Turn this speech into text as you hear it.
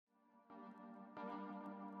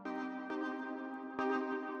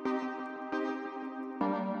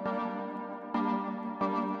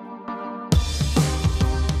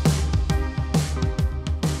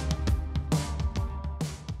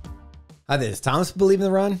Hi, this is Thomas with Believe in the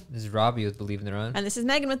Run. This is Robbe with Believe in the Run. And this is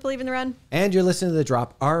Meaghan with Believe in the Run. And you're listening to The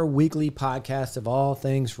Drop, our weekly podcast of all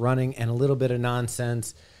things running and a little bit of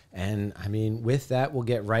nonsense. And I mean, with that, we'll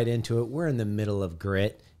get right into it. We're in the middle of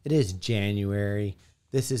grit. It is January.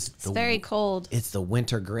 It's very cold. It's the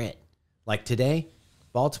winter grit. Like today,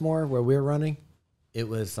 Baltimore, where we're running, it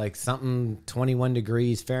was like something 21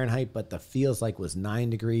 degrees Fahrenheit, but the feels like was 9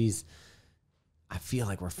 degrees. I feel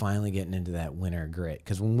like we're finally getting into that winter grit.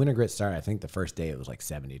 Because when winter grit started, I think the first day it was like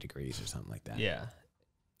 70 degrees or something like that. Yeah.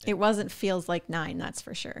 It wasn't feels like 9, that's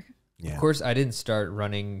for sure. Yeah. Of course, I didn't start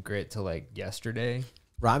running grit till like yesterday.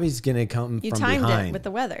 Robby's going to come You from timed behind. it with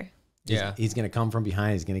the weather. He's going to come from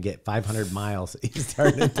behind. He's going to get 500 miles. He's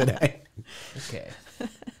starting it today. Okay.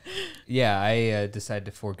 Yeah, I decided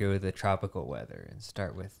to forego the tropical weather and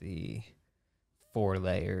start with the 4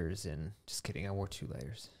 layers. And just kidding, I wore 2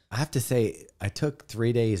 layers. I have to say, I took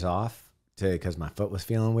 3 days off because my foot was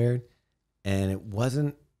feeling weird. And it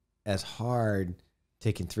wasn't as hard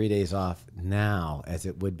taking 3 days off now as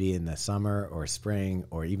it would be in the summer or spring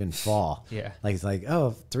or even fall. Yeah. Like it's like,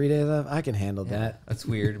 oh, 3 days off, I can handle Yeah, that. that's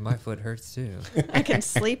weird. My foot hurts too. I can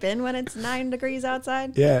sleep in when it's 9 degrees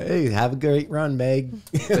outside. Yeah, hey, have a great run, Meg.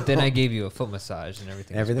 But then I gave you a foot massage and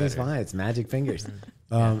everything. Everything's fine. It's magic fingers.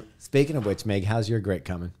 Speaking of which, Meg, how's your grit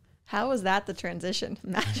coming? How was that the transition?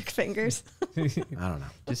 Magic fingers. I don't know.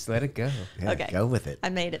 Just let it go. Yeah, Okay. go with it. I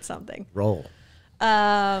made it something. Roll.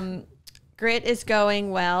 Grit is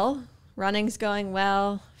going well. Running's going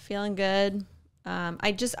well. Feeling good.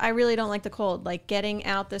 I really don't like the cold. Like getting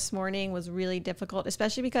out this morning was really difficult,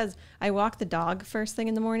 especially because I walk the dog first thing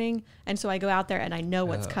in the morning. And so I go out there and I know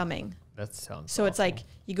what's coming. That sounds So it's awful. like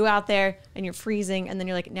you go out there and you're freezing and then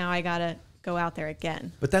you're like, now I got to go out there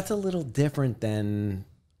again. But that's a little different than,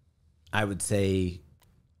 I would say,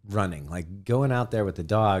 running. Like going out there with the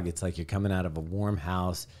dog, it's like you're coming out of a warm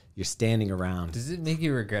house. You're standing around. Does it make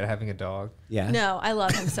you regret having a dog? Yeah. No, I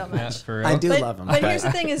love him so Yeah, much. for real? I do love him. But here's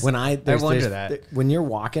the thing is, When I wonder that. when you're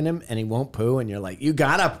walking him and he won't poo and you're like, you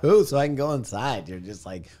gotta poo so I can go inside. You're just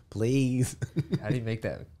like, please. How do you make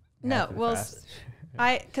that No, happen well, fast?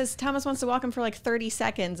 because Thomas wants to walk him for like 30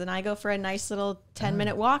 seconds and I go for a nice little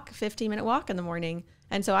 10-minute walk, 15-minute walk in the morning.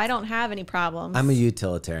 And so I don't have any problems. I'm a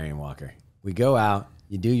utilitarian walker. We go out,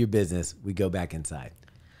 you do your business, we go back inside.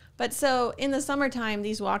 But so in the summertime,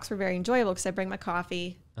 these walks were very enjoyable because I bring my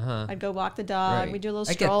coffee. I'd go walk the dog. Right. We do a little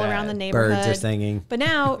I get stroll around that. the neighborhood. Birds are singing. But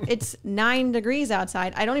now it's 9 degrees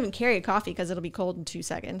outside. I don't even carry a coffee because it'll be cold in 2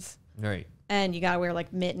 seconds. Right. And you got to wear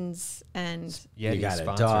like mittens and Yeah, You got a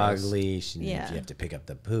sponsor dog us. leash, and Yeah. if you have to pick up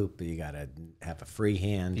the poop, but you got to have a free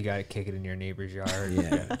hand. You got to kick it in your neighbor's yard. Yeah. You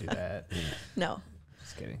got to do that. no.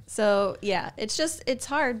 Just kidding. So yeah, it's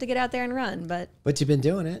hard to get out there and run. But But you've been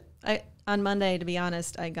doing it. on Monday, to be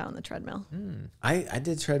honest, I got on the treadmill. I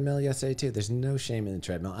did treadmill yesterday too. There's no shame in the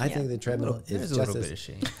treadmill. I think the treadmill is There's a just little as bit of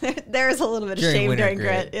shame. There's a little bit of During shame winter during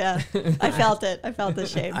grit. grit. Yeah, I felt it. I felt the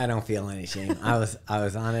shame. I don't feel any shame. I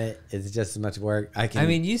was on it. It's just as much work. I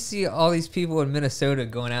mean, you see all these people in Minnesota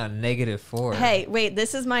going out -4. Hey, wait,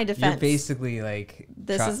 this is my defense. You're basically like...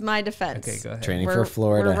 This is my defense. Okay, go ahead. training for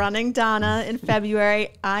Florida. We're running Donna in February.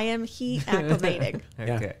 I am heat acclimating.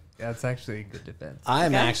 Okay. That's actually a good defense.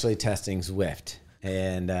 I'm Okay. actually testing Zwift.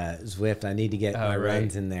 And Zwift, I need to get my right.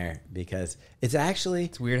 runs in there because it's actually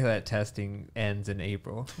It's weird how that testing ends in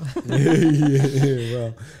April.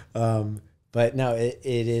 but no, it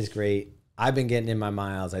is great. I've been getting in my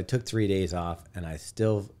miles. I took 3 days off, and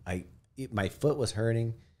my foot was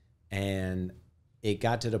hurting, and it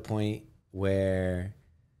got to the point where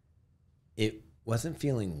it wasn't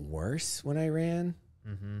feeling worse when I ran.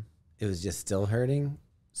 It was just still hurting.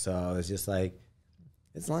 So I was just like,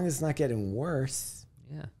 as long as it's not getting worse,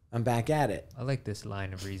 Yeah. I'm back at it. I like this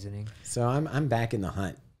line of reasoning. So I'm back in the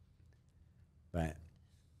hunt, but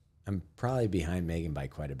I'm probably behind Meaghan by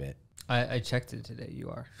quite a bit. I checked it today. You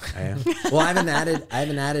are. I am. Well, I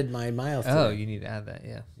haven't added my miles. Oh, today. you need to add that.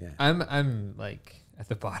 Yeah. Yeah. I'm like at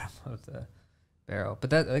the bottom of the barrel, but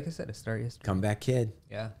that, like I said, it started yesterday. Comeback kid.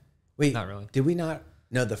 Yeah. Wait, Not really. Did we not?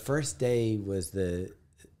 No, the first day was the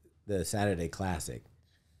Saturday Classic.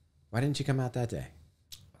 Why didn't you come out that day?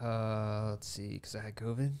 Let's see, because I had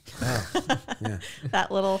COVID. Oh, yeah.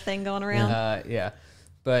 That little thing going around. Yeah.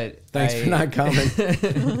 But Thanks for not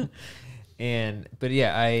coming. But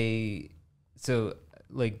yeah, I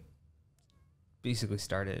basically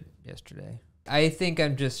started yesterday. I think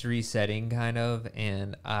I'm just resetting kind of,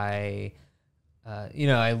 and I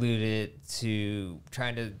alluded to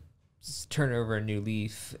trying to turn over a new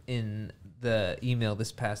leaf in the email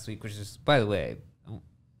this past week, which is, by the way,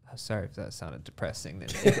 I'm sorry if that sounded depressing.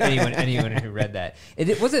 If anyone who read that,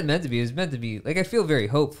 it wasn't meant to be. It was meant to be like, I feel very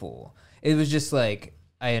hopeful. It was just like,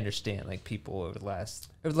 I understand, like, people over the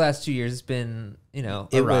last 2 years, it's been, you know,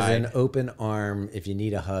 it was an open arm. If you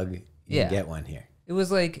need a hug, you can get one here. It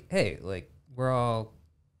was like, hey, like,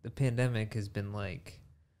 the pandemic has been like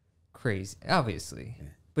crazy, obviously,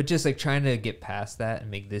 but just like trying to get past that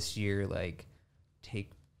and make this year like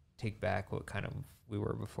take back what kind of we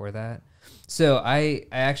were before that. So I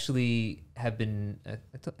actually have been,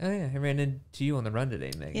 I ran into you on the run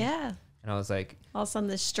today, Meaghan. Yeah. And I was like, all of a sudden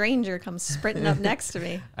this stranger comes sprinting up next to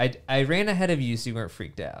me. I ran ahead of you so you weren't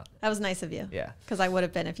freaked out. That was nice of you. Yeah. Because I would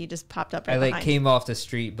have been if you just popped up right I like behind. came off the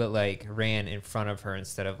street, but like ran in front of her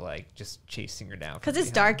instead of like just chasing her down. Because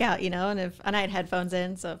it's dark out, you know, and I had headphones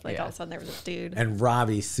in, so if like all of a sudden there was a dude. And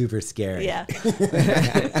Robbie's super scary. Yeah.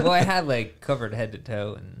 Well, I had like covered head to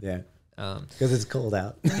toe and because it's cold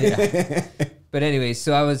out. Yeah. But anyway,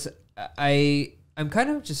 so I'm kind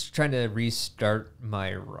of just trying to restart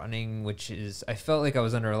my running, which is, I felt like I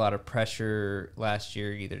was under a lot of pressure last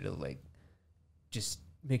year, either to like just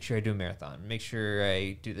make sure I do a marathon, make sure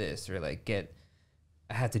I do this, or like I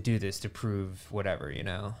had to do this to prove whatever, you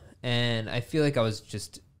know? And I feel like I was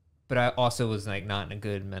but I also was like not in a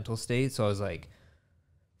good mental state. So I was like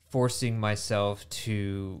forcing myself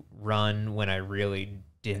to run when I really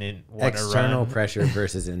didn't want to run. External pressure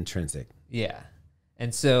versus intrinsic. Yeah.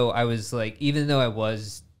 And so I was like, even though I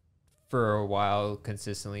was for a while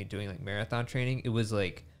consistently doing like marathon training, it was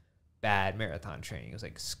like bad marathon training. It was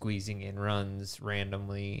like squeezing in runs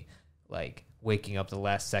randomly, like waking up the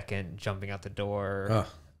last second, jumping out the door. Ugh.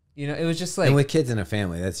 You know, it was just like, and with kids in a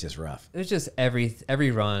family, that's just rough. It was just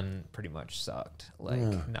every run pretty much sucked.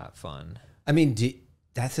 Like not fun. I mean,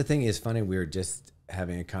 that's the thing is funny. We were just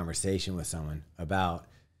having a conversation with someone about,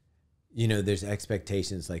 you know, there's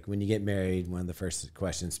expectations. Like when you get married, one of the first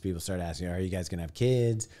questions people start asking, are you guys going to have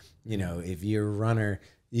kids? You know, if you're a runner,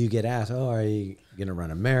 you get asked, oh, are you going to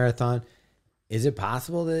run a marathon? Is it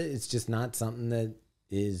possible that it's just not something that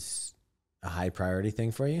is a high priority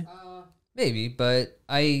thing for you? Maybe, but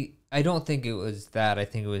I don't think it was that. I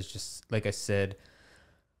think it was just, like I said,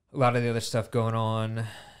 a lot of the other stuff going on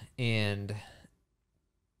and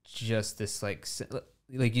just this like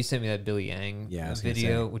you sent me that Billy Yang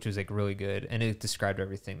video, which was like really good, and it described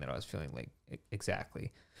everything that I was feeling like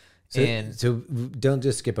exactly. So don't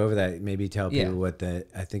just skip over that. Maybe tell people what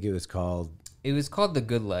I think it was called. It was called The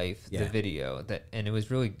Good Life, the video and it was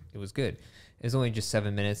good. It was only just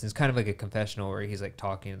 7 minutes. It's kind of like a confessional where he's like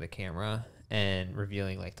talking to the camera and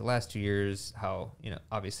revealing like the last 2 years, how, you know,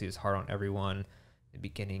 obviously it was hard on everyone. In the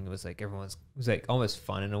beginning, it was like it was like almost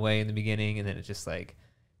fun in a way in the beginning, and then it just like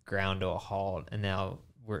ground to a halt. And now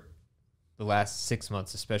the last 6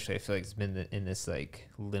 months especially, I feel like it's been in this like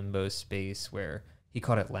limbo space where he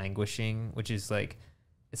called it languishing, which is like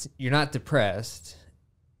you're not depressed,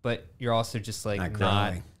 but you're also just like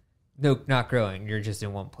not growing. You're just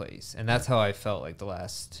in one place. And that's how I felt like the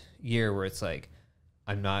last year, where it's like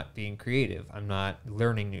I'm not being creative, I'm not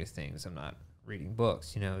learning new things, I'm not reading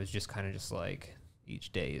books, you know. It's just kind of just like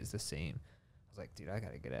each day is the same. I was like, dude, I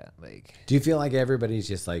gotta get at like. Do you feel like everybody's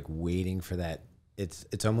just like waiting for that?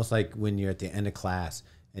 It's almost like when you're at the end of class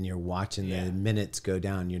and you're watching the minutes go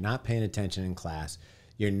down. You're not paying attention in class.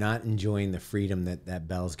 You're not enjoying the freedom that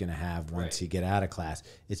bell's gonna have once you get out of class.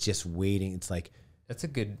 It's just waiting. It's like, that's a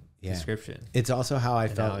good description. It's also how I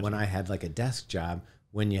felt when I had like a desk job,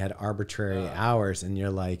 when you had arbitrary hours and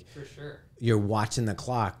you're like, for sure, you're watching the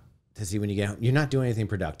clock to see when you get home. You're not doing anything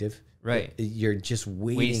productive. Right. You're just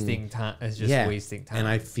wasting time. It's just wasting time. And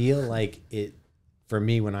I feel like it, for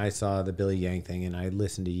me, when I saw the Billy Yang thing and I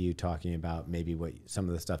listened to you talking about maybe some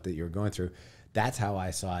of the stuff that you were going through, that's how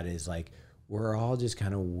I saw it, is like, we're all just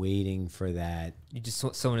kind of waiting for that. You just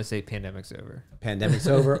want someone to say pandemic's over. Pandemic's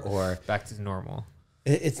over, or back to normal.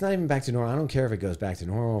 It's not even back to normal. I don't care if it goes back to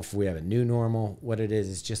normal, if we have a new normal. What it is,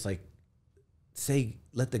 it's just like, say,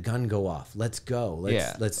 let the gun go off. Let's go.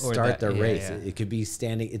 Let's start the race. Yeah. It could be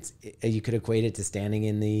standing. You could equate it to standing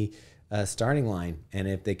in the starting line. And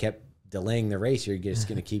if they kept delaying the race, you're just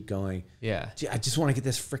going to keep going. Yeah. Gee, I just want to get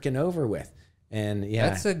this freaking over with. And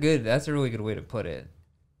that's a really good way to put it.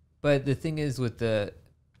 But the thing is,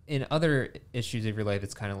 in other issues of your life,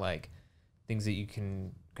 it's kind of like things that you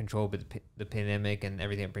can control, but the pandemic and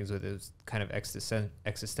everything it brings with it is kind of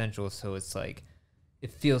existential. So it's like,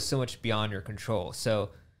 it feels so much beyond your control.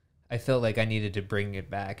 So I felt like I needed to bring it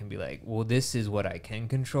back and be like, well, this is what I can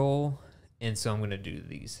control, and so I'm going to do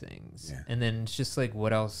these things. Yeah. And then it's just like,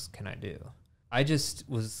 what else can I do? I just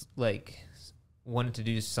was like, wanted to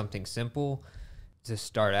do something simple to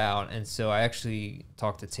start out. And so I actually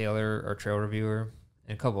talked to Taylor, our trail reviewer,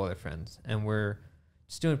 and a couple other friends, and we're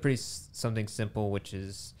just doing something simple, which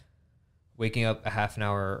waking up a half an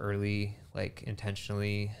hour early, like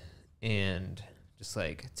intentionally, and just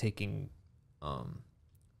like taking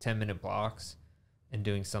 10-minute blocks and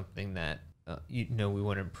doing something that we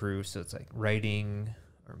want to improve. So it's like writing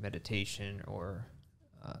or meditation or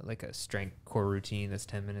like a strength core routine that's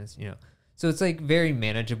 10 minutes, So it's like very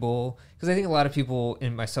manageable, because I think a lot of people,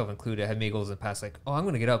 and myself included, have made goals in the past, like, oh, I'm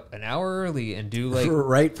going to get up an hour early and do like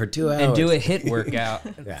right for 2 hours and do a HIIT workout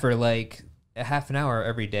for like a half an hour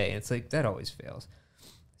every day. And it's like, that always fails.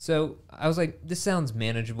 So I was like, this sounds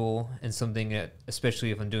manageable and something that,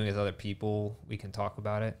 especially if I'm doing it with other people, we can talk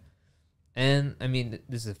about it. And I mean,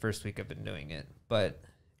 this is the first week I've been doing it, but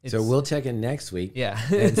so we'll check in next week. Yeah.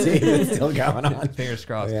 And see if it's still going on. Fingers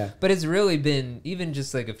crossed. Oh, yeah. But it's really been, even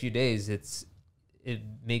just like a few days, it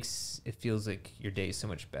feels like your day is so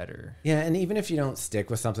much better. Yeah. And even if you don't stick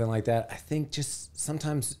with something like that, I think just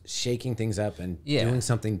sometimes shaking things up and doing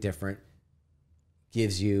something different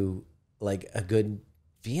gives you like a good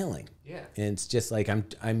feeling. Yeah. And it's just like,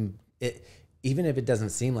 even if it doesn't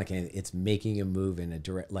seem like anything, it's making a move in a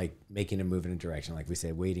direction. Like we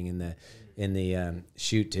say, waiting in the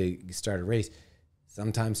chute to start a race.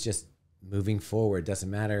 Sometimes just moving forward, doesn't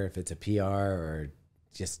matter if it's a PR or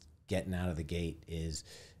just getting out of the gate is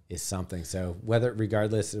something. So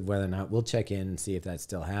regardless of whether or not, we'll check in and see if that's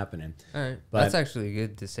still happening. All right. But that's actually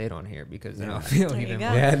good to say it on here, because then I'll feel even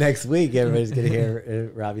more. Yeah, next week everybody's going to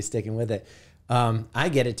hear Robbie sticking with it. I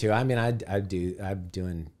get it too. I mean, I'm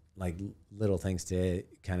doing like little things to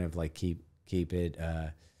kind of like keep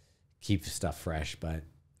stuff fresh, but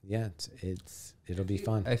yeah, it'll be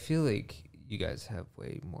fun. I feel like you guys have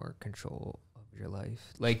way more control of your life.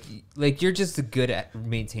 Like you're just good at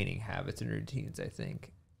maintaining habits and routines, I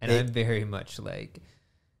think. And I'm very much like,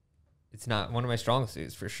 it's not one of my strong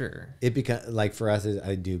suits for sure. It becomes like, for us,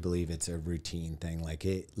 I do believe it's a routine thing.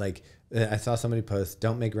 Like I saw somebody post,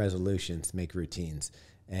 don't make resolutions, make routines.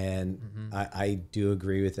 And I do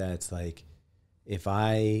agree with that. It's like, if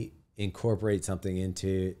I incorporate something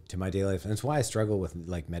into my daily life, and that's why I struggle with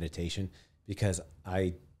like meditation, because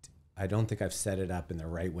I don't think I've set it up in the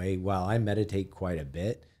right way. While I meditate quite a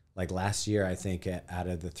bit, like last year, I think out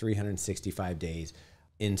of the 365 days,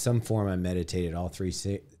 in some form, I meditated all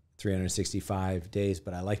 365 days,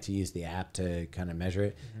 but I like to use the app to kind of measure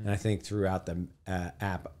it. And I think throughout the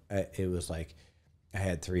app, it was like I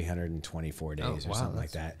had 324 days or something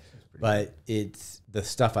like that. But it's the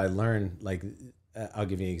stuff I learned, like I'll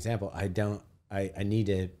give you an example. I need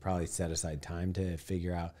to probably set aside time to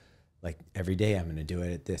figure out, like, every day I'm going to do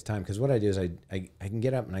it at this time. Because what I do is I can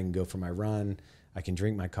get up and I can go for my run. I can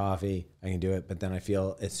drink my coffee. I can do it. But then I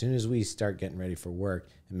feel, as soon as we start getting ready for work,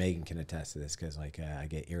 and Meaghan can attest to this, because like I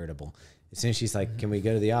get irritable. As soon as she's like, can we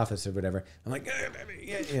go to the office or whatever? I'm like,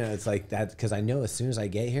 it's like that. Because I know as soon as I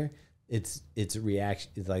get here, it's a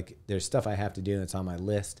reaction. It's like there's stuff I have to do that's on my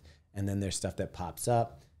list. And then there's stuff that pops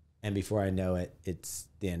up. And before I know it, it's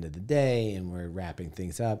the end of the day and we're wrapping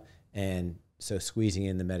things up. And so squeezing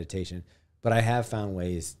in the meditation. But I have found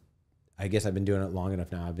ways, I guess I've been doing it long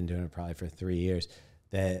enough now. I've been doing it probably for 3 years,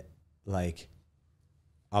 that like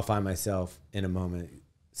I'll find myself in a moment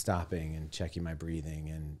stopping and checking my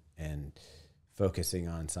breathing and focusing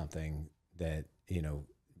on something that,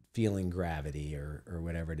 feeling gravity or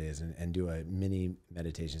whatever it is, and do a mini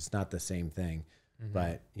meditation. It's not the same thing.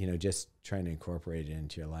 But, just trying to incorporate it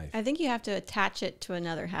into your life. I think you have to attach it to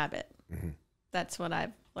another habit. That's what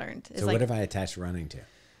I've learned. So what if I attach running to?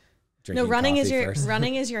 Drinking running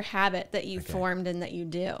is your habit that you formed and that you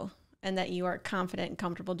do, and that you are confident and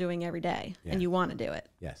comfortable doing every day, and you want to do it.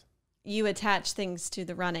 Yes. You attach things to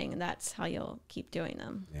the running, and that's how you'll keep doing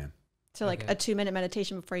them. Yeah. So like a 2-minute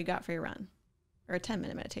meditation before you go out for your run, or a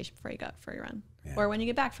 10-minute meditation before you go out for your run, or when you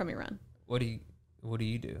get back from your run. What do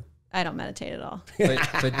you do? I don't meditate at all. But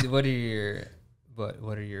what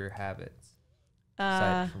are your habits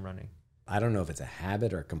aside from running? I don't know if it's a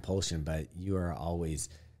habit or a compulsion, but you are always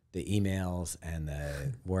the emails and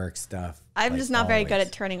the work stuff. I'm just not very good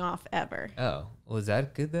at turning off ever. Oh, well, is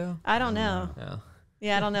that good though? I don't know. No.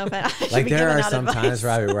 Yeah, I don't know if I should like be there giving are out some advice. times,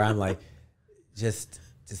 Robbie, where I'm like, just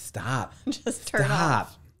stop, just turn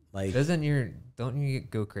off. Like, don't you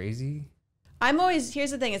go crazy?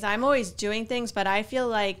 Here's the thing is I'm always doing things, but I feel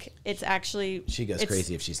like it's actually, she goes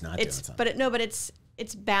crazy if she's not doing something. But it's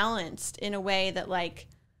balanced in a way that like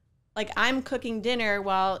I'm cooking dinner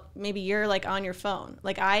while maybe you're like on your phone.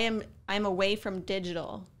 Like I'm away from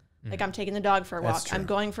digital. Like I'm taking the dog for a walk. I'm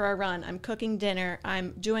going for a run. I'm cooking dinner.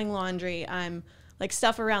 I'm doing laundry. I'm like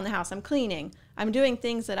stuff around the house. I'm cleaning. I'm doing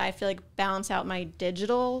things that I feel like balance out my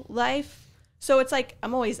digital life. So it's like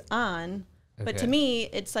I'm always on, But to me,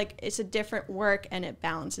 it's like it's a different work and it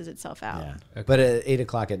balances itself out. Yeah. Okay. But at 8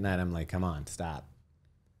 o'clock at night, I'm like, come on, stop.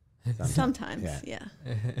 Sometimes, yeah.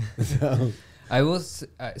 So, I will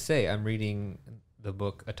say I'm reading the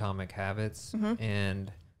book Atomic Habits,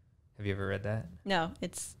 and have you ever read that? No,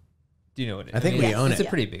 it's. Do you know what it is? I think we own it. It's a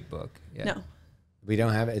pretty big book. Yeah. No. We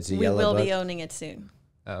don't have it. It's a we yellow book. We will be owning it soon.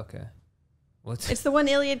 Oh, okay. It's the one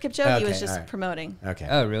Eliud Kipchoge was just promoting. Okay.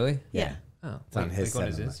 Oh, really? Yeah. Oh, it's on his, like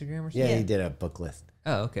on his Instagram or something? Yeah, he did a book list.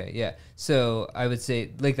 Oh, okay. Yeah. So I would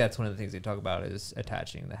say like that's one of the things they talk about is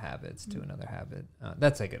attaching the habits to another habit.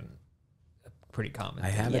 That's like a pretty common. I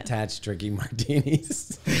have attached drinking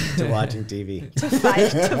martinis to watching TV. to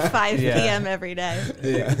 5 p.m. every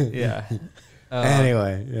day. Yeah.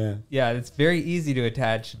 Anyway, yeah, it's very easy to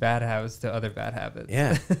attach bad habits to other bad habits.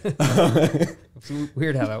 Yeah. It's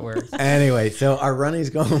weird how that works. Anyway, so our running's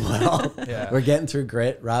going well. Yeah. We're getting through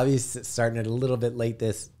grit. Robbie's starting it a little bit late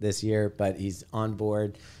this year, but he's on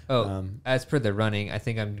board. Oh, as per the running, I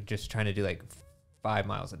think I'm just trying to do like 5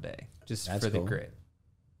 miles a day just for the grit.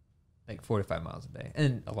 Like 4 to 5 miles a day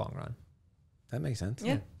and a long run. That makes sense.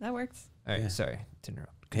 Yeah, that works. All right, sorry to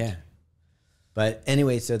interrupt. Yeah. But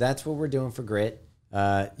anyway, so that's what we're doing for grit.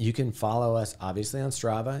 You can follow us, obviously, on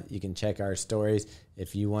Strava. You can check our stories.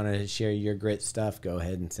 If you want to share your grit stuff, go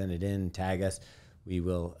ahead and send it in, tag us. We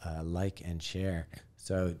will like and share.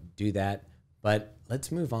 So do that. But let's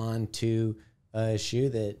move on to a shoe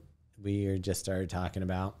that we just started talking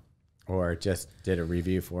about or just did a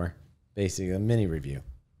review for, basically a mini review.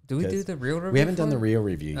 Do we do the real review? We haven't done the real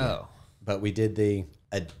review yet. Oh. But we did the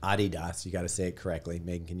Adidas. You got to say it correctly.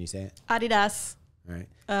 Meaghan, can you say it? Adidas. All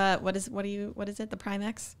right. What is it? The Prime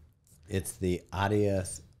X? It's the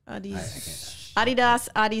Adidas. Adidas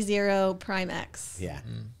Adizero Prime X. Yeah.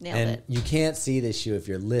 Nailed it. You can't see this shoe if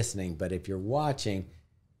you're listening, but if you're watching,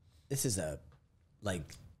 this is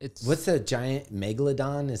what's the giant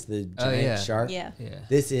megalodon? Is the giant shark? Yeah.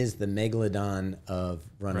 This is the megalodon of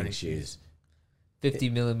running shoes. 50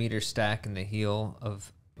 millimeter stack in the heel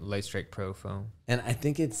of Light Strike Pro foam. And I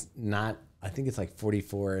think it's not. I think it's like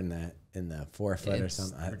 44 in the forefoot or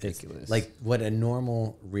something. Ridiculous. It's like what a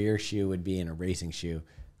normal rear shoe would be in a racing shoe.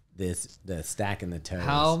 The stack in the toe.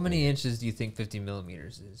 How many inches do you think 50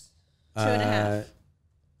 millimeters is? 2.5.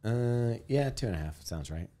 Yeah, 2.5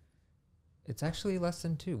 sounds right. It's actually less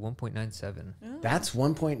than 1.97. Oh. That's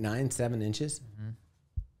 1.97 inches. Mm-hmm.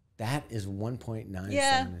 That is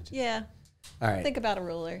 1.97 inches. Yeah. All right. Think about a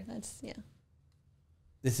ruler.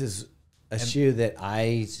 This is a shoe that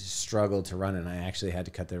I struggled to run, and I actually had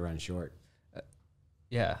to cut the run short.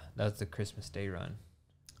 Yeah, that was the Christmas Day run.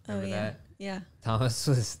 Remember that? Yeah.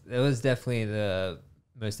 Thomas it was definitely the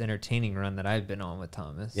most entertaining run that I've been on with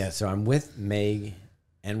Thomas. Yeah, so I'm with Meg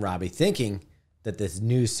and Robbie thinking that this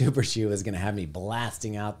new super shoe is going to have me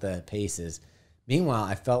blasting out the paces. Meanwhile,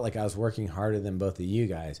 I felt like I was working harder than both of you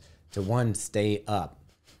guys to, one, stay up,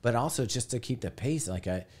 but also just to keep the pace.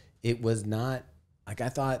 It was not, I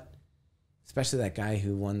thought, especially that guy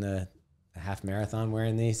who won the half marathon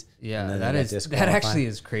wearing these. Yeah, that actually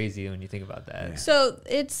is crazy when you think about that. Yeah. So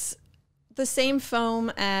it's the same foam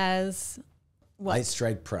as what? Light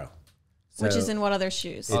Strike Pro. Which is in what other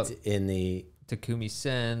shoes? It's in the Takumi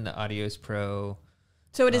Sen, the Adios Pro.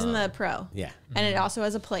 So it is in the Pro. Yeah. And it also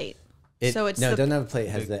has a plate. It doesn't have a plate.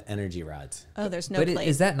 It has the energy rods. Oh, there's no plate.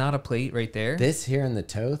 Is that not a plate right there? This here in the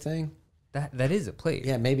toe thing? That is a plate.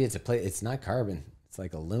 Yeah, maybe it's a plate. It's not carbon. It's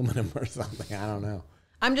like aluminum or something. I don't know.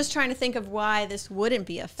 I'm just trying to think of why this wouldn't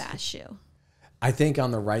be a fast shoe. I think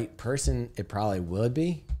on the right person, it probably would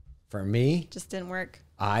be. For me, just didn't work.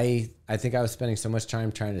 I think I was spending so much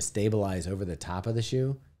time trying to stabilize over the top of the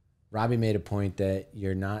shoe. Robbie made a point that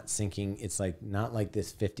you're not sinking. It's not like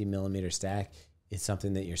this 50 millimeter stack. It's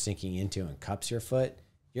something that you're sinking into and cups your foot.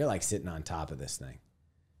 You're like sitting on top of this thing.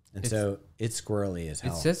 And so it's squirrely as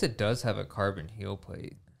hell. It says it does have a carbon heel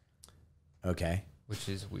plate. Okay. Which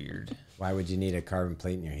is weird. Why would you need a carbon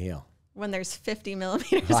plate in your heel? When there's 50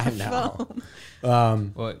 millimeters of foam.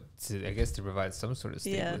 Well, I guess to provide some sort of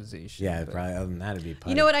stabilization. Yeah, probably. Other than that, it'd be putty.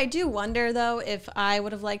 You know what? I do wonder, though, if I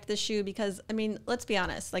would have liked the shoe because, I mean, let's be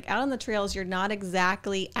honest. Like, out on the trails, you're not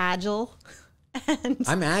exactly agile. And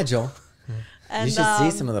I'm agile. And, you should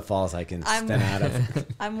see some of the falls I can spin out of.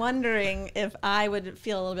 I'm wondering if I would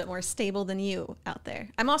feel a little bit more stable than you out there.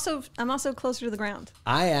 I'm also closer to the ground.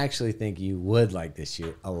 I actually think you would like this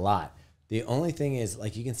shoe a lot. The only thing is,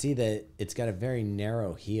 you can see that it's got a very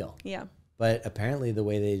narrow heel. Yeah. But apparently the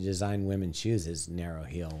way they design women's shoes is narrow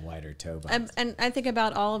heel, wider toe bones. And I think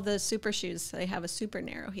about all of the super shoes. They have a super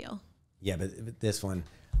narrow heel. Yeah, but this one,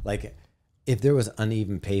 if there was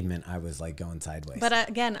uneven pavement, I was like going sideways. But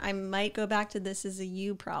again, I might go back to this is a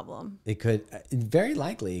you problem. It could, very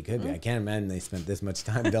likely it could be. I can't imagine they spent this much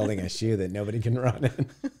time building a shoe that nobody can run in.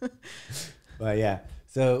 But yeah,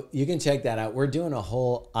 so you can check that out. We're doing a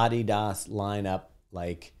whole Adidas lineup,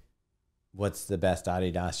 like what's the best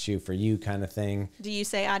Adidas shoe for you kind of thing. Do you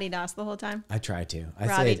say Adidas the whole time? I try to.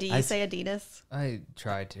 Robbe, do you say Adidas? I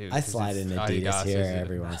try to. I slide in Adidas here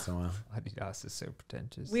every once in a while. Adidas is so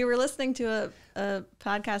pretentious. We were listening to a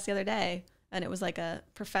podcast the other day, and it was like a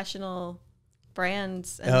professional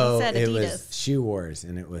brands, and he said Adidas. It was Shoe Wars,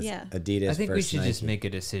 and it was Adidas. I think we should Nike. just make a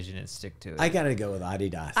decision and stick to it. I gotta go with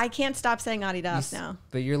Adidas. I can't stop saying Adidas now.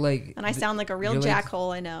 But you're like, and I sound like a real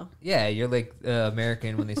jackhole. I know. Yeah, you're like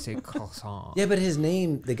American when they say croissant. Yeah, but his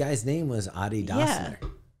name, the guy's name was Adi Dassler. Yeah,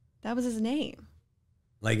 that was his name.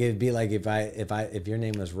 Like it'd be like if your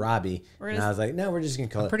name was Robbie, and I was like, no, we're just gonna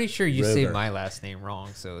call it. I'm pretty sure you Robbe. say my last name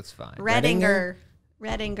wrong, so it's fine. Redinger.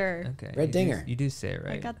 Okay. Redinger. You do say it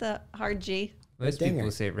right. I got the hard G. Most people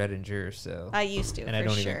say Redinger, so I used to, and I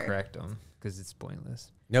don't even correct them because it's pointless.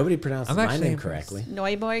 Nobody pronounces my name correctly.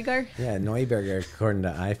 Neuberger. Yeah, Neuberger according to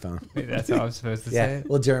iPhone. Wait, that's how I'm supposed to say it.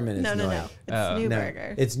 Well, German is No. It's Neuberger.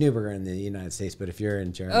 No, it's Neuberger in the United States, but if you're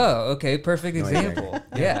in Germany, okay, perfect example.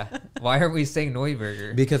 Yeah. Why are we saying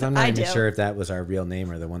Neuberger? Because I'm not even sure if that was our real name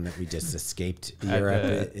or the one that we just escaped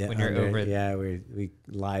Europe. When you're over it. Yeah, we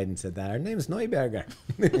lied and said that our name is Neuberger.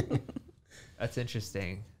 That's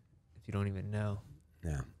interesting. If you don't even know.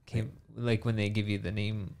 Yeah. Like when they give you the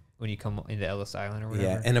name when you come into Ellis Island or whatever.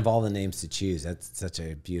 Yeah, and of all the names to choose, that's such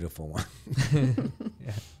a beautiful one.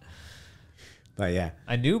 Yeah. But yeah.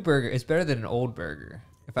 A new burger is better than an old burger.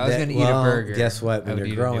 If I was going to eat a burger. Guess what? When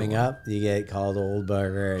you're growing up, you get called old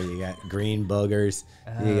burger, you got green boogers,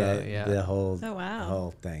 you got the whole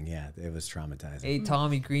whole thing. Yeah, it was traumatizing. Hey,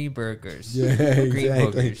 Tommy, green burgers. Yeah, green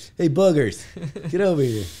boogers. Hey, boogers, get over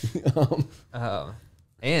here.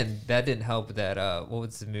 And that didn't help that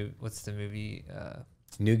what's the movie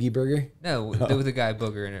Noogie Burger? No, there was a guy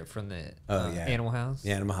booger in it from the Animal House.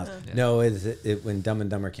 Yeah, Animal House. Yeah. No, it when Dumb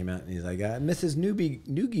and Dumber came out and he's like, Mrs.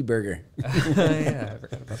 Noogie Burger. Yeah, I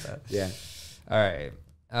forgot about that. Yeah. All right.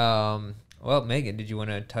 Well, Meaghan, did you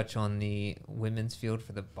want to touch on the women's field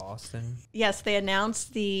for the Boston? Yes, they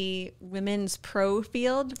announced the women's pro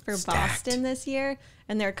field for Boston this year,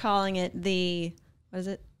 and they're calling it the, what is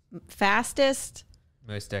it, fastest...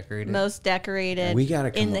 Most decorated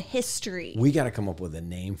in the history. We got to come up with a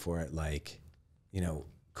name for it, like,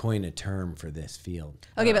 coin a term for this field.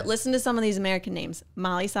 Okay, but listen to some of these American names.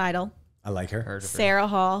 Molly Seidel. I like her. Sarah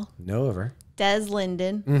Hall. Know of her. Des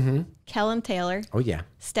Linden. Kellen Taylor. Oh, yeah.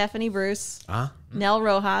 Stephanie Bruce. Nell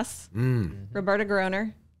Rojas. Roberta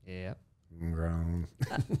Groner. Yeah. Grown.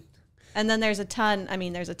 And then there's a ton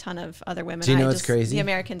of other women. Do you know what's crazy? The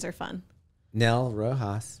Americans are fun. Nell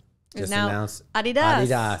Rojas. Just now announced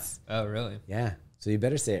Adidas. Oh, really? Yeah. So you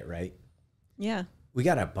better say it right. Yeah. We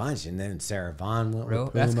got a bunch, and then Sarah Vaughn went with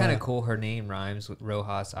Puma. That's kind of cool. Her name rhymes with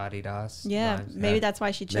Rojas, Adidas. Yeah, maybe that's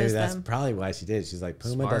why she chose them. That's probably why she did. She's like,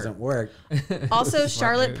 Puma doesn't work. Also,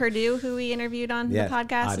 Charlotte Purdue, who we interviewed on the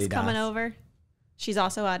podcast, is coming over. She's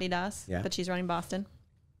also Adidas, but she's running Boston.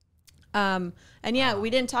 And yeah, we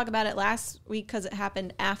didn't talk about it last week because it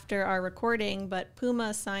happened after our recording, but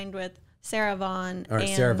Puma signed with Sarah Vaughn.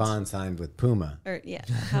 Sarah Vaughn signed with Puma.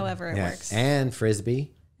 However it works. And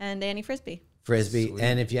Frisbee. And Annie Frisbee. Sweet.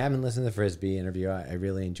 And if you haven't listened to the Frisbee interview, I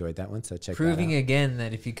really enjoyed that one. So check that out. Proving again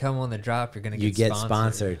that if you come on the drop, you're going to get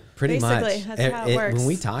sponsored. Pretty Basically, much. That's how it works. When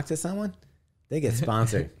we talk to someone, they get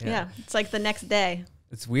sponsored. Yeah, it's like the next day.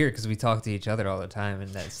 It's weird because we talk to each other all the time,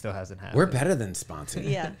 and that still hasn't happened. We're better than sponsored.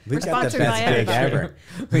 Yeah, we've got the best gig ever.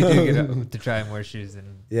 We do get to try more shoes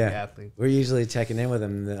than the athletes. We're usually checking in with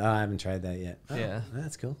them. I haven't tried that yet.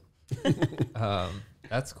 That's cool.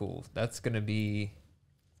 That's cool. That's gonna be.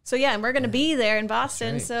 So yeah, and we're gonna be there in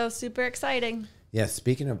Boston. So super exciting. Yeah.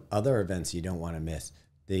 Speaking of other events you don't want to miss,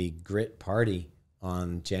 the Grit Party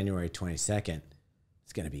on January 22nd.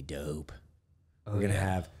 It's gonna be dope. We're gonna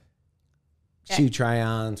have shoe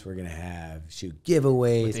try-ons. We're going to have shoe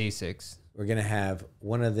giveaways. With ASICS. We're going to have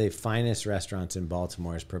one of the finest restaurants in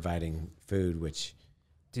Baltimore is providing food, which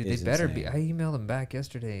Dude, they better be. I emailed them back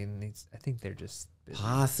yesterday, and I think they're just busy.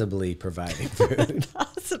 Possibly providing food.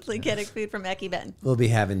 Possibly getting food from Ekiben. We'll be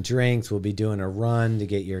having drinks. We'll be doing a run to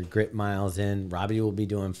get your grit miles in. Robbie will be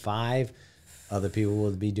doing 5. Other people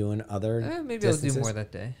will be doing other maybe distances. I'll do more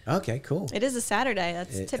that day. Okay, cool. It is a Saturday.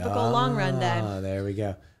 That's typical long run day. Oh, there we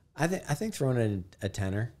go. I think throwing in a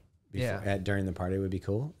tenner during the party would be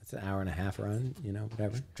cool. It's an hour and a half run,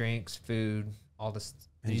 whatever. Drinks, food, all this.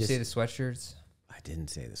 Did you say the sweatshirts? I didn't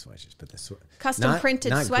say the sweatshirts, but the custom printed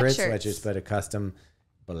not grit sweatshirts. sweatshirts, but a custom.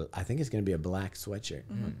 But I think it's going to be a black sweatshirt,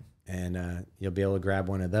 and you'll be able to grab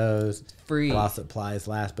one of those. Free. While supplies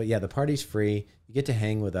last. But yeah, the party's free. You get to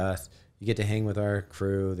hang with us. You get to hang with our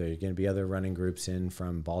crew. There's going to be other running groups in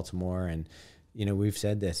from Baltimore, and we've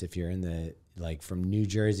said this: if you're in the from New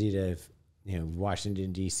Jersey to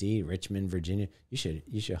Washington D.C., Richmond, Virginia, you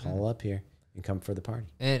should haul up here and come for the party.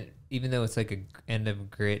 And even though it's like a end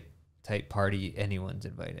of grit type party, anyone's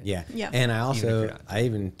invited. Yeah. And I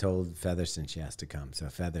even told Featherston she has to come, so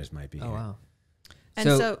Feathers might be here. Oh wow. And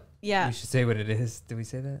so yeah, we should say what it is. Did we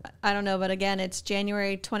say that? I don't know, but again, it's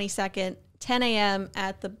January 22nd, 10 a.m.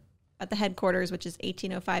 at the headquarters, which is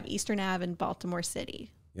 1805 Eastern Ave in Baltimore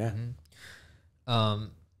City. Yeah.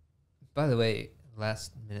 By the way,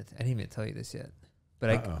 last minute, I didn't even tell you this yet, but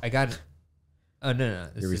I got. Oh no!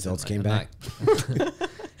 Your results came back.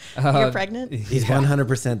 You're pregnant? He's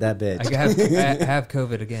 100% that bitch. I have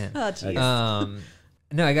COVID again. Oh, geez.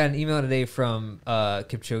 No, I got an email today from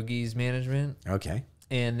Kipchoge's management. Okay.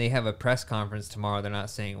 And they have a press conference tomorrow. They're not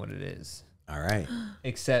saying what it is. All right.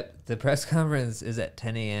 Except the press conference is at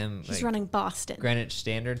 10 a.m. He's running Boston. Greenwich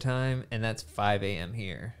Standard Time, and that's 5 a.m.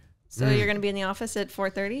 here. So you're going to be in the office at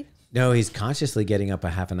 4:30? No, he's consciously getting up a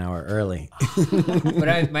half an hour early.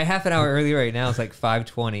 But my half an hour early right now is like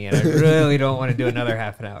 5:20, and I really don't want to do another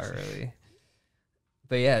half an hour early.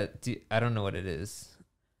 But yeah, I don't know what it is.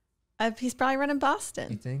 He's probably running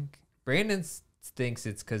Boston. You think? Brandon thinks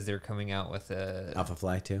it's because they're coming out with a Alpha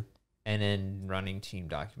Fly too, and then running team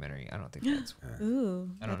documentary. I don't think that's. Ooh,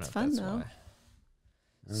 I don't that's know fun if that's though. why.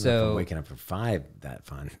 I don't know if I'm waking up for 5 that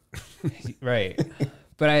fun. Right.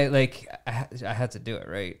 But I had to do it,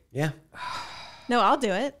 right? Yeah. No, I'll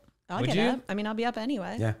do it. Would get you? up. I mean, I'll be up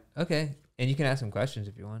anyway. Yeah. Okay. And you can ask him questions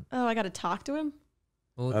if you want. Oh, I got to talk to him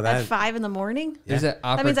Well, at 5 in the morning? There's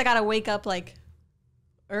That means I got to wake up like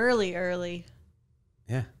early.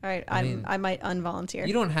 Yeah. All right. I might unvolunteer.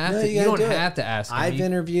 You don't have No, to. you You don't gotta do have it. to ask him. I've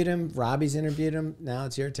interviewed him. Robbie's interviewed him. Now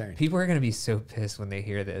it's your turn. People are going to be so pissed when they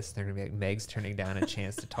hear this. They're going to be like, Meg's turning down a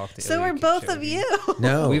chance to talk to So Ilya are both Kipchoge. of you.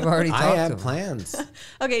 No, We've already talked I to have him. plans.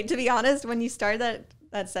 Okay, to be honest, when you started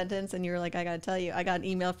that sentence and you were like, I got to tell you, I got an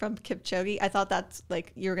email from Kipchoge. I thought that's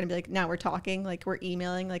like, you were going to be like, now we're talking, like we're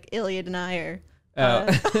emailing, like Ilya and I are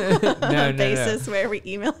no, basis where we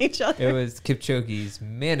email each other. It was Kipchoge's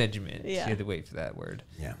management. Yeah. You had to wait for that word.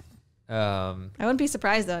 Yeah. I wouldn't be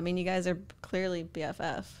surprised though. I mean, you guys are clearly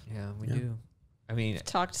BFF. Yeah, we do. I mean,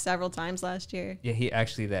 Talked several times last year. yeah, he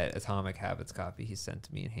actually, that Atomic Habits copy he sent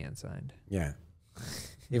to me and hand signed. Yeah.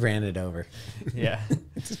 He ran it over. Yeah.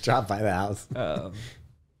 Just dropped by the house.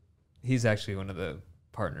 He's actually one of the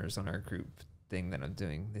partners on our group thing that I'm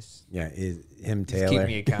doing. This Yeah, him, just Taylor. keep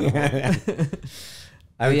me accountable.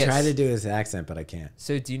 I would Yes. try to do his accent, but I can't.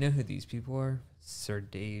 So do you know who these people are? Sir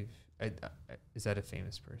Dave. Is that a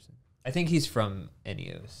famous person? I think he's from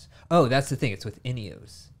Ineos. Oh, that's the thing. It's with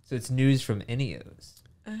Ineos. So it's news from Ineos.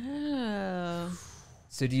 Oh.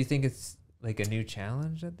 So do you think it's like a new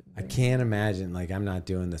challenge? I can't imagine. Like, I'm not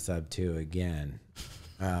doing the sub 2 again.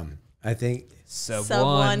 I think Sub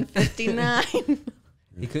 159.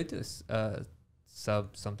 He could do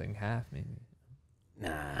sub something half maybe.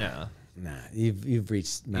 nah. You've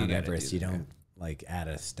reached Mount gotta Everest. do You the don't like add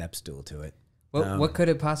a step stool to it. What could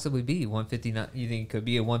it possibly be? 159? You think it could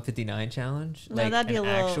be a 159 challenge? No, that'd be an a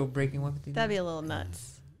little- actual breaking 159. That'd be a little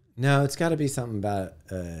nuts. No, it's got to be something about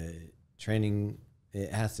training.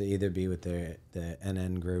 It has to either be with the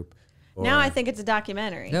NN group. Or Now I think it's a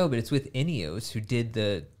documentary. No, but it's with Ineos who did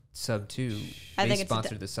the sub 2. I think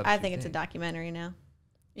sponsored the sub 2 I think it's a thing. documentary now.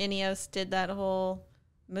 Ineos did that whole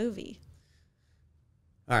movie.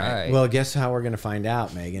 All right. All right. Well, guess how we're gonna find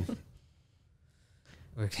out, Meaghan.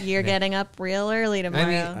 You're getting up real early tomorrow.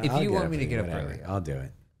 mean, If I'll you get want up me to and get up whatever. early. I'll do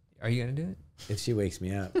it. Are you gonna do it? If she wakes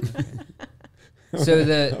me up. So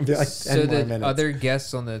I'll be like 10 more minutes. other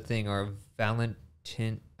guests on the thing are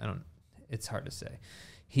Valentin. It's hard to say.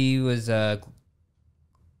 He was an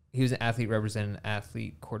athlete representative,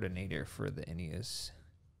 athlete coordinator for the Ineos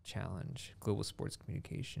Challenge, Global Sports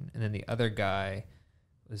Communication, and then the other guy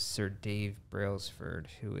was Sir Dave Brailsford,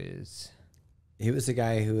 who is. He was the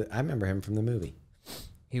guy who I remember him from the movie.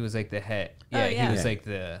 He was like the head. Oh, Yeah, yeah. he was Yeah. like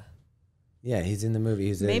the. Yeah, he's in the movie.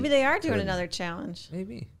 He's Maybe they are doing Good. another challenge.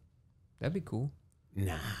 Maybe. That'd be cool.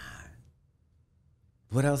 Nah.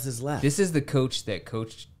 What else is left? This is the coach that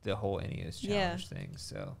coached the whole Ineos Challenge Yeah. thing,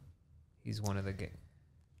 so he's one of the.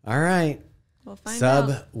 All right. We'll find Sub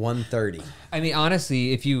out. 130. I mean,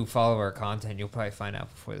 honestly, if you follow our content, you'll probably find out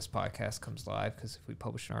before this podcast comes live because if we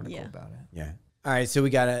publish an article Yeah. about it. Yeah. All right. So we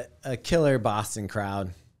got a killer Boston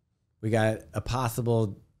crowd. We got a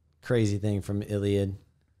possible crazy thing from Iliad.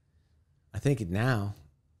 I think now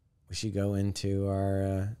we should go into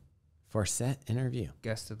our Forsett interview.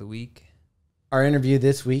 Guest of the week. Our interview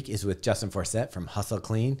this week is with Justin Forsett from Hustle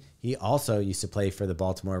Clean. He also used to play for the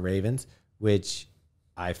Baltimore Ravens, which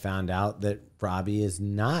I found out that Robbe is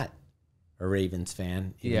not a Ravens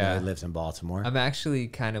fan, even though he lives in Baltimore. I'm actually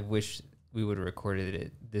kind of wish we would have recorded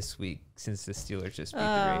it this week since the Steelers just beat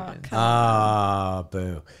the Ravens. Oh,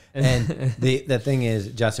 boo. And the thing is,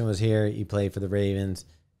 Justin was here. He played for the Ravens.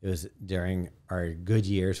 It was during our good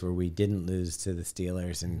years where we didn't lose to the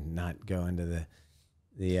Steelers and not go into the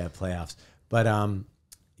playoffs. But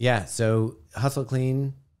so Hustle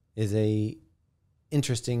Clean is a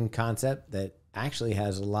interesting concept that actually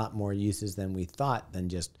has a lot more uses than we thought than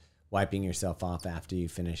just wiping yourself off after you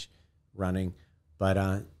finish running.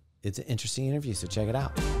 But it's an interesting interview, so check it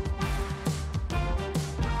out.